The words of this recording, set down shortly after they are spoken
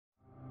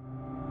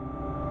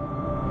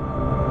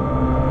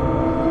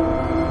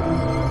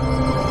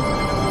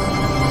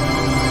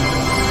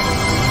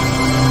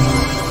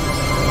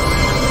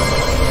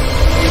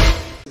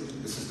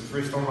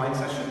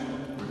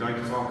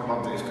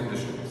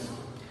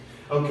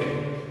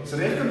Okay, so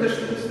the if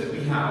conditionals that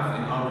we have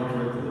in our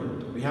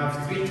curriculum, we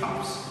have three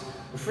types.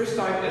 The first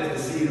type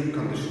is the zero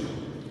conditional.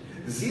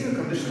 The zero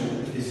conditional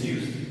is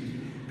used.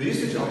 The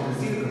usage of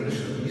the zero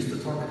conditional is used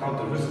to talk about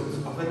the results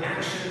of an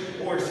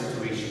action or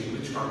situation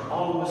which are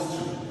always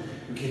true.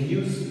 We can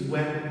use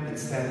when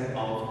instead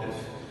of if.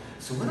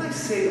 So when I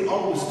say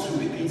always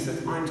true, it means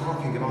that I'm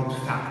talking about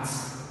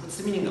facts. What's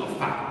the meaning of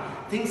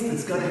fact? Things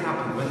that's gonna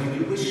happen whether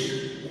you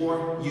wish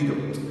or you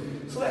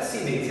don't. So let's see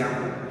the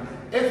example.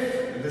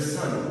 If the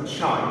sun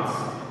shines,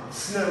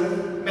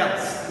 snow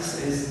melts.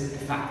 This is a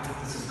fact.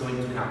 This is going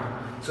to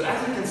happen. So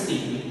as you can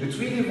see, let's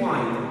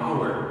redivide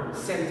our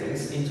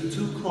sentence into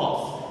two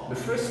clauses. The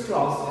first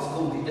clause is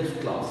called the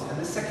if clause, and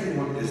the second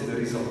one is the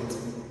result.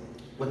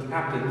 What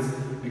happens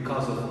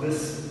because of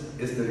this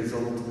is the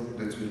result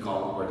that we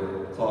call, or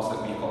the clause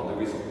that we call the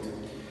result.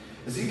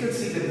 As you can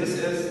see that this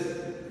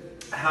is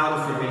how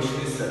the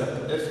formation is set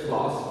up. If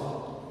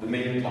clause, the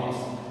main clause.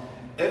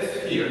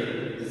 If here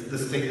is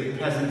let's take the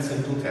present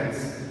simple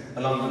tense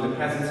along with the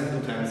present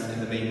simple tense in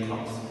the main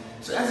clause.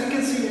 So as you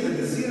can see that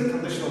the zero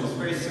conditional is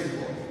very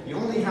simple. You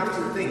only have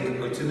to think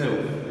or to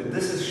know that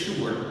this is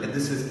sure, that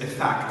this is a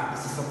fact,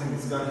 this is something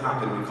that's going to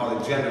happen. We call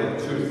it general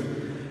truth.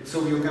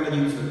 So we're going to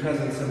use the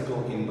present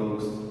simple in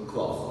both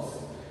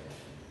clauses.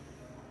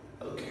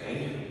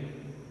 Okay.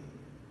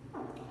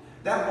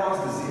 That was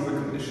the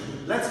zero conditional.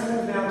 Let's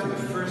move now to the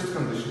first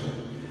conditional.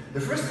 The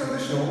first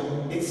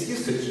conditional, its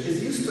usage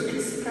is used to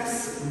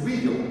express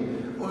real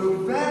or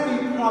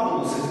very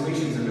probable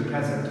situations in the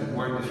present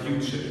or the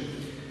future.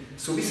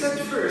 So we said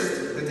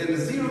first that in the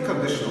zero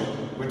conditional,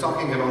 we're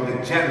talking about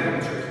the general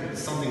truth,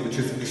 something which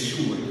is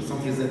assured,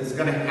 something that's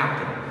going to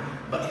happen.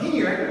 But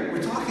here,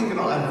 we're talking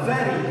about a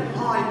very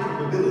high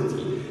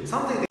probability,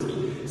 something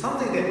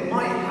that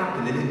might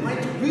happen, and it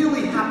might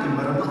really happen,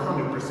 but I'm not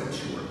 100%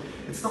 sure.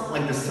 It's not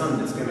like the sun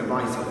that's going to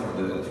rise up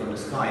from the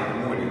sky in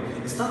the morning.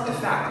 It's not a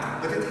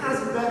fact, but it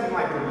has a very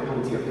high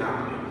probability of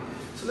happening.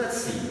 So let's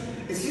see.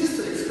 It's used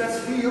to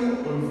express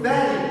real or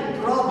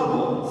very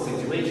probable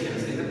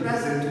situations in the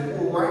present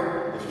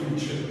or the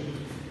future.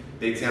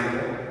 The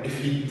example, if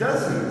he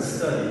doesn't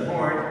study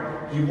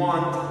hard, he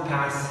won't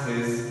pass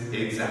his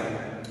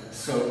exam.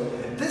 So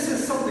this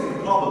is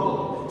something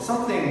probable,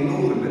 something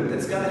normal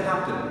that's going to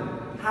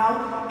happen.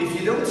 How? If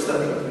you don't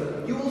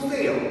study, you will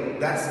fail.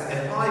 That's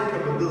a high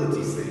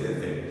probability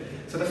thing.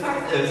 So the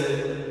fact is,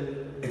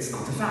 it's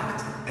not a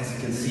fact. As you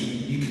can see,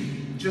 you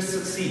can just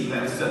succeed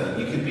without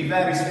studying. You could be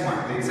very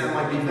smart. The exam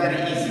might be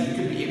very easy. You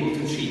could be able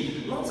to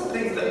cheat. Lots of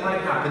things that might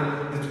happen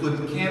that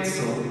would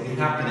cancel the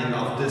happening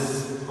of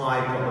this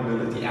high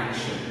probability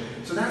action.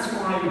 So that's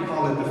why we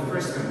call it the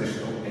first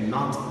conditional and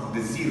not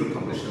the zero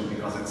conditional,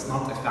 because it's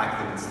not a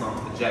fact and it's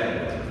not a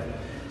general.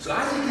 So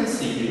as you can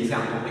see, the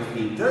example, if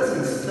he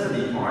doesn't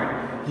study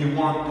hard, he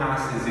won't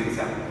pass his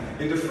exam.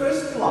 In the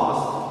first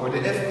clause, or the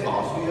if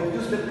clause, we have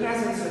used the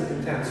present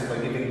simple tense by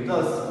giving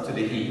does to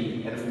the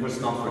he, and of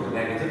course not for the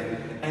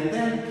negative. And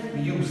then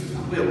we used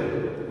will,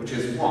 which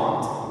is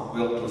want,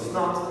 will plus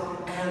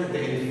not, and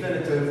the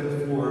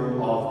infinitive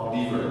form of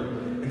the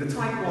verb. In the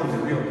type 1, the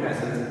real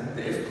present,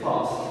 the if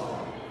clause,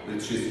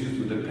 which is used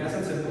with the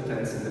present simple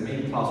tense, and the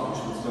main clause,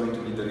 which is going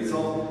to be the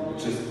result,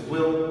 which is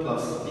will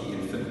plus the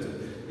infinitive.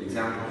 The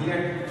example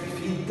here, if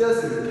he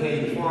doesn't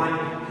pay the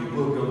fine, he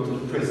will go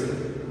to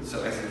prison.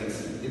 So as you can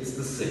see, it's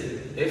the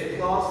same. If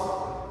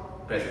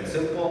clause, present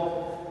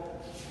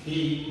simple,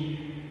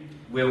 he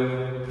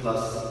will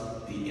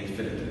plus the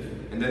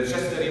infinitive. And then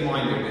just a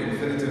reminder, the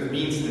infinitive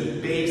means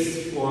the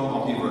base form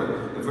of the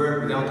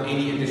verb without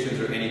any additions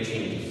or any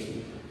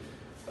changes.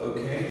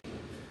 Okay.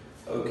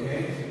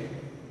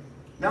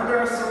 Now there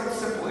are some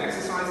simple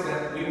exercises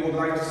that we would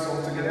like to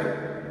solve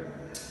together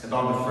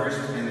about the first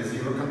and the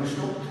zero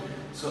conditional.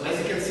 So as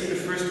you can see, the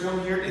first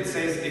one here, it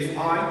says, if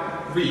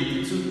I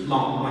read too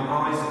long, my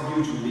eyes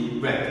usually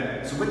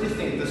red. So what do you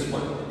think this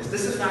one? Is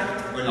this a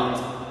fact or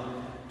not?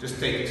 Just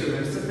take 2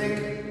 minutes to think.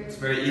 It's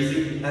very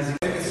easy. As you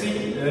can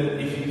see,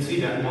 if you can see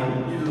that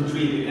one, you will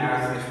treat it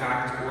as a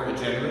fact or a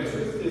general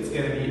truth. It's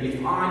going to be,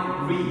 if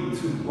I read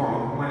too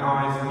long, my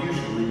eyes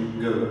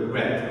usually go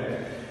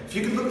red. If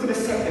you can look to the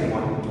second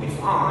one, if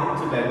I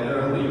to bed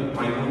early,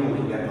 I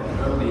normally get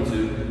up early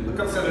too. We'll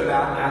consider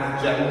that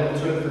as a general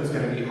truth. It's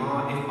going to be, if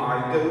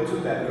I go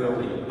to bed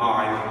early,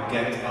 I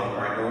get up, or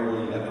I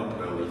normally get up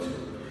early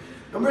too.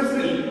 Number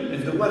 3,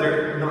 if the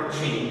weather not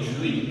change,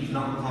 leave,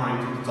 not climb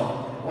to the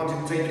top. I want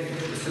you to take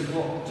a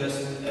simple,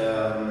 just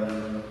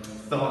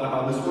thought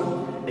about this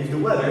one. If the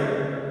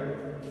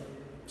weather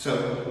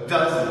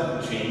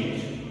doesn't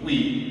change,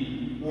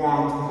 we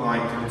won't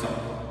climb to the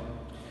top.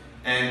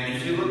 And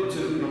if you look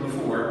to number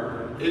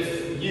 4,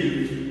 if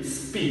you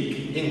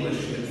speak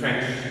English and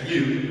French,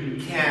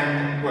 you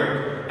can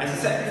work. As I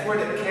said before,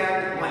 that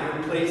can might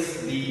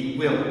replace the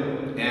will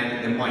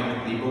and the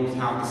might. They both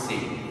have the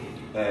same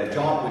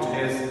job, which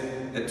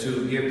is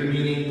to give the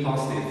meaning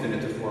plus the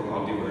infinitive form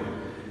of the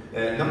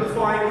word. Number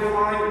 5, if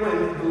I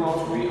win the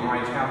lottery,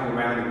 I travel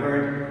around the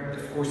world.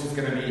 Of course, it's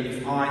going to be,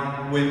 if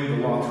I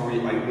win the lottery,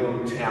 I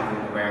will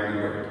travel around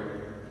the world.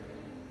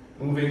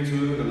 Moving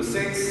to number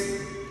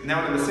 6.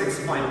 Now number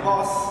 6, my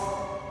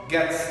boss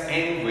gets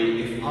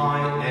angry if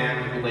I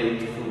am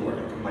late for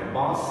work. My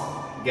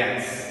boss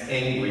gets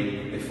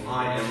angry if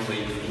I am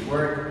late for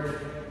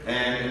work.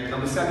 And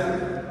number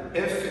 7,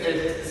 if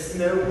it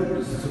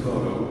snows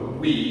tomorrow,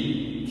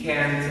 we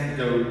can't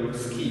go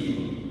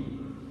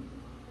skiing.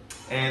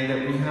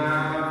 And we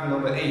have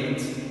number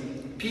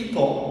 8,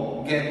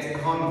 people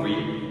get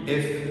hungry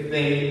if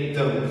they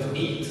don't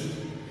eat.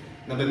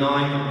 Number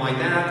 9, my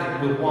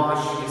dad will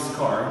wash his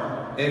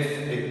car if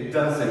it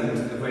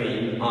doesn't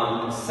rain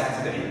on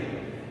Saturday.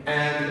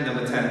 And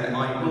number 10,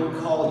 I will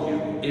call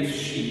you if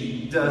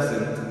she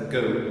doesn't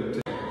go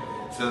to.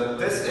 So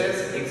this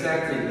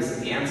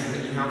is the answer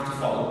that you have to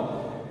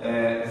follow.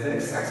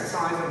 This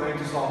exercise I'm going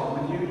to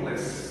solve with you.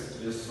 Let's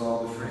just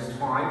solve the first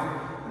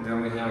 5 and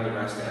then we have the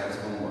rest as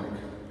homework.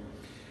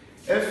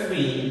 If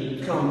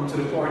we come to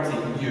the party,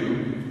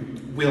 you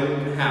will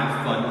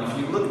have fun. If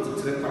you look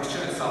to the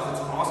question itself,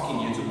 it's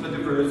asking you to put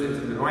the verbs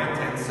into the right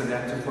tense so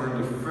that to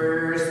form the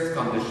first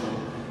conditional.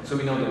 So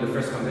we know that the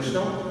first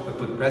conditional, we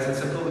put present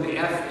simple with the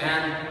F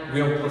and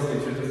real plus the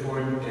intrusive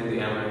form in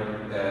the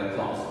other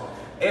clause.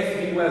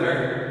 If the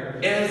weather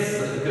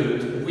is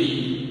good,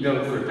 we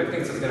go for a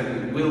picnic, so it's going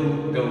to be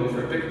will go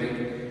for a picnic.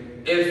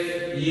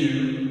 If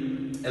you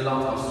a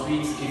lot of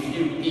sweets, if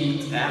you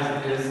eat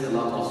as it is a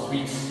lot of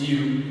sweets,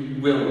 you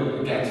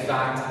will get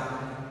fat.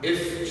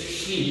 If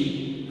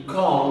she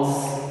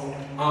calls,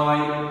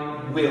 I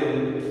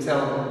will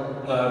tell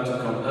her to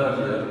come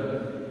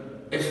earlier.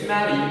 If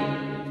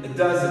Maddie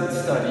doesn't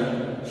study,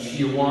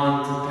 she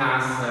won't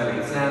pass her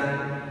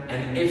exam.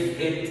 And if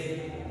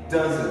it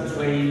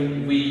doesn't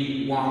rain,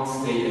 we won't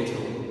stay at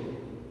home.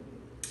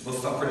 We'll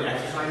stop for the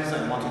exercises.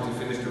 I want you to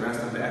finish the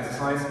rest of the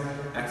exercise.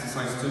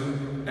 Exercise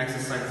 2,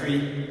 exercise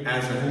 3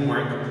 as a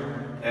homework.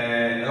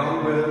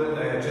 Along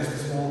with just a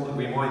small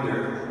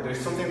reminder, there's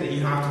something that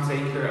you have to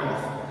take care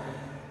of.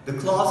 The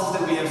clauses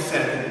that we have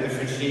said in the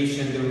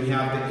differentiation, then we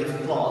have the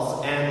if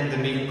clause and the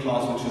main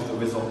clause, which is the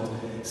result.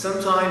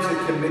 Sometimes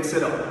you can mix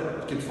it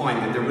up. You can find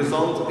that the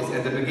result is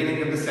at the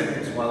beginning of the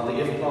sentence, while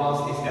the if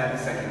clause is at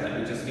the second. Let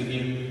me just give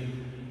you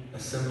a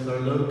simpler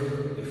look.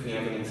 If we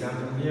have an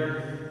example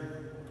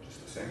here,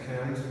 just a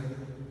second.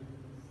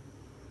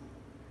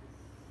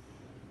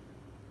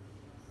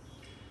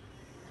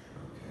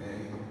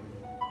 Okay.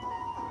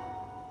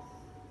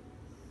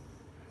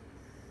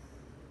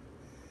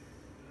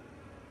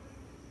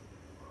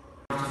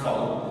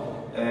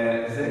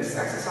 This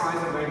exercise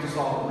I'm going to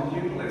solve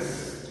with you.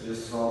 Let's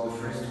just solve the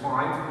first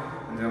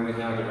 5 and then we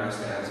have the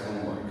rest as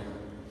homework.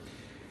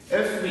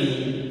 If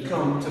we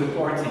come to the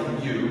party,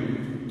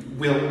 you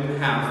will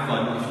have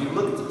fun. If you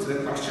look to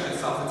the question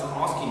itself, it's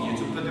asking you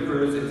to put the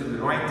verbs into the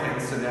right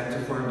tense so that to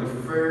form the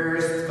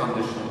first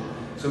conditional.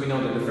 So we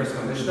know that the first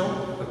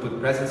conditional, we put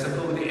present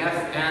simple with the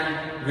F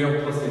and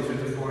real plus the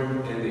intrusive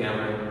form in the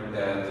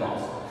other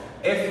clause.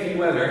 If the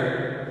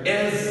weather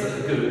is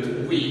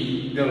good,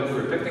 we go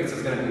for a picnic, so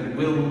it's going to be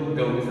will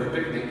go for a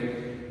picnic.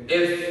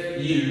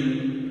 If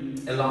you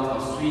a lot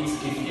of sweets,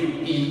 if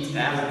you eat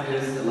as it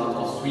is a lot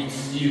of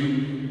sweets,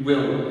 you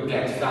will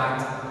get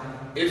fat.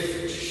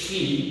 If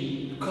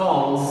she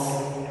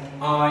calls,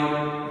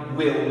 I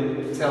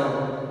will tell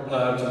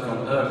her to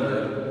come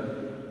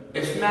earlier.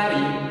 If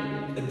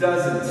Maddie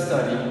doesn't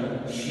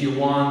study, she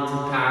won't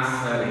pass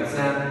her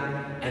exam.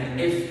 And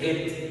if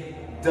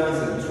it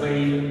doesn't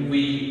rain,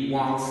 we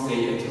won't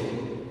stay at home.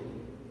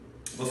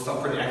 We'll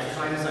stop for the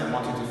exercises. I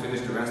want you to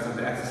finish the rest of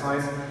the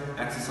exercise.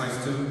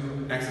 Exercise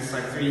 2,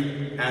 exercise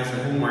 3 as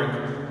a homework.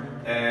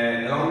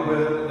 Along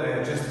with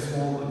just a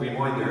small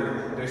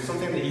reminder, there's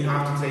something that you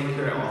have to take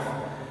care of.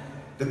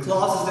 The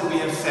clauses that we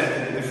have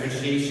said in the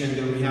differentiation,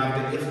 then we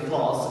have the if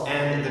clause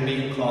and the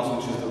main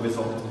clause, which is the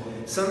result.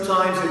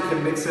 Sometimes you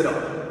can mix it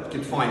up. You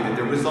can find that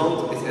the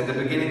result is at the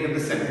beginning of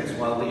the sentence,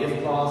 while the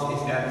if clause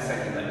is at the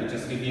second. Let me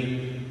just give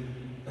you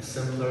a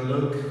simpler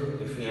look.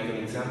 If we have an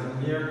example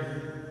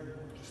here,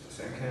 just a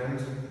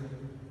second.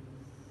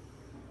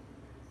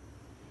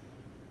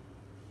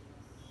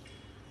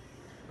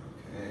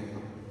 Okay.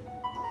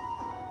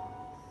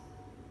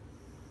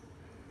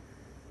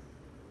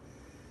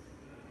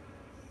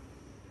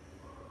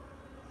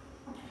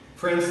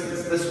 For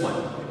instance, this one.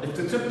 If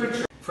the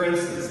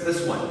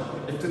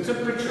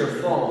temperature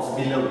falls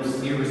below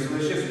 0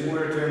 Celsius,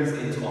 water turns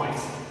into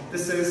ice.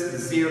 This is the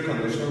zero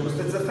conditional, but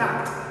it's a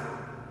fact.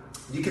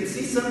 You can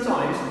see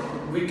sometimes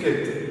we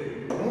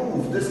could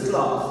move this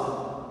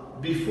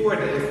clause before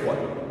the if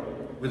one.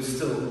 We're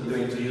still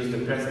going to use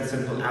the present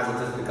simple as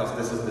it is because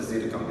this is the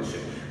zero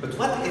condition. But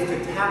what if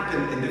it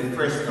happened in the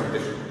first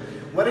condition?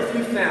 What if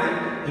you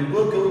found he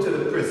will go to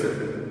the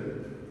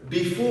prison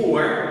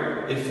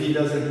before if he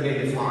doesn't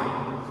pay the fine?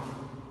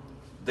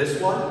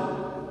 This one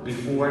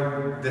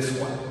before this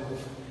one.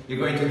 You're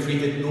going to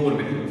treat it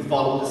normally,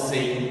 follow the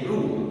same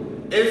rule.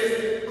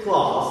 If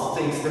clause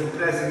takes the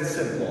present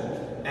simple,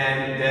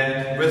 and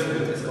the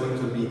resident is going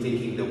to be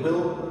taking the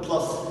will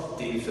plus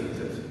the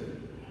infinitive,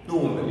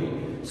 normally.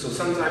 So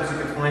sometimes you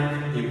can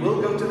find he will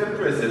go to the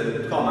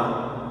prison,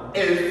 comma,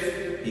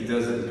 if he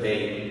doesn't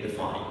pay the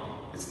fine.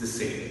 It's the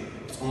same.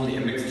 It's only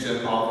a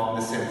mixture of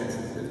the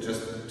sentences. It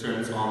just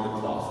turns on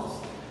the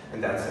clauses.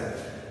 And that's it.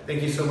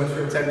 Thank you so much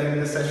for attending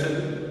this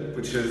session,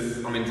 which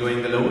is I'm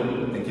enjoying the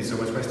load. Thank you so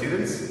much, my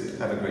students.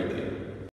 Have a great day.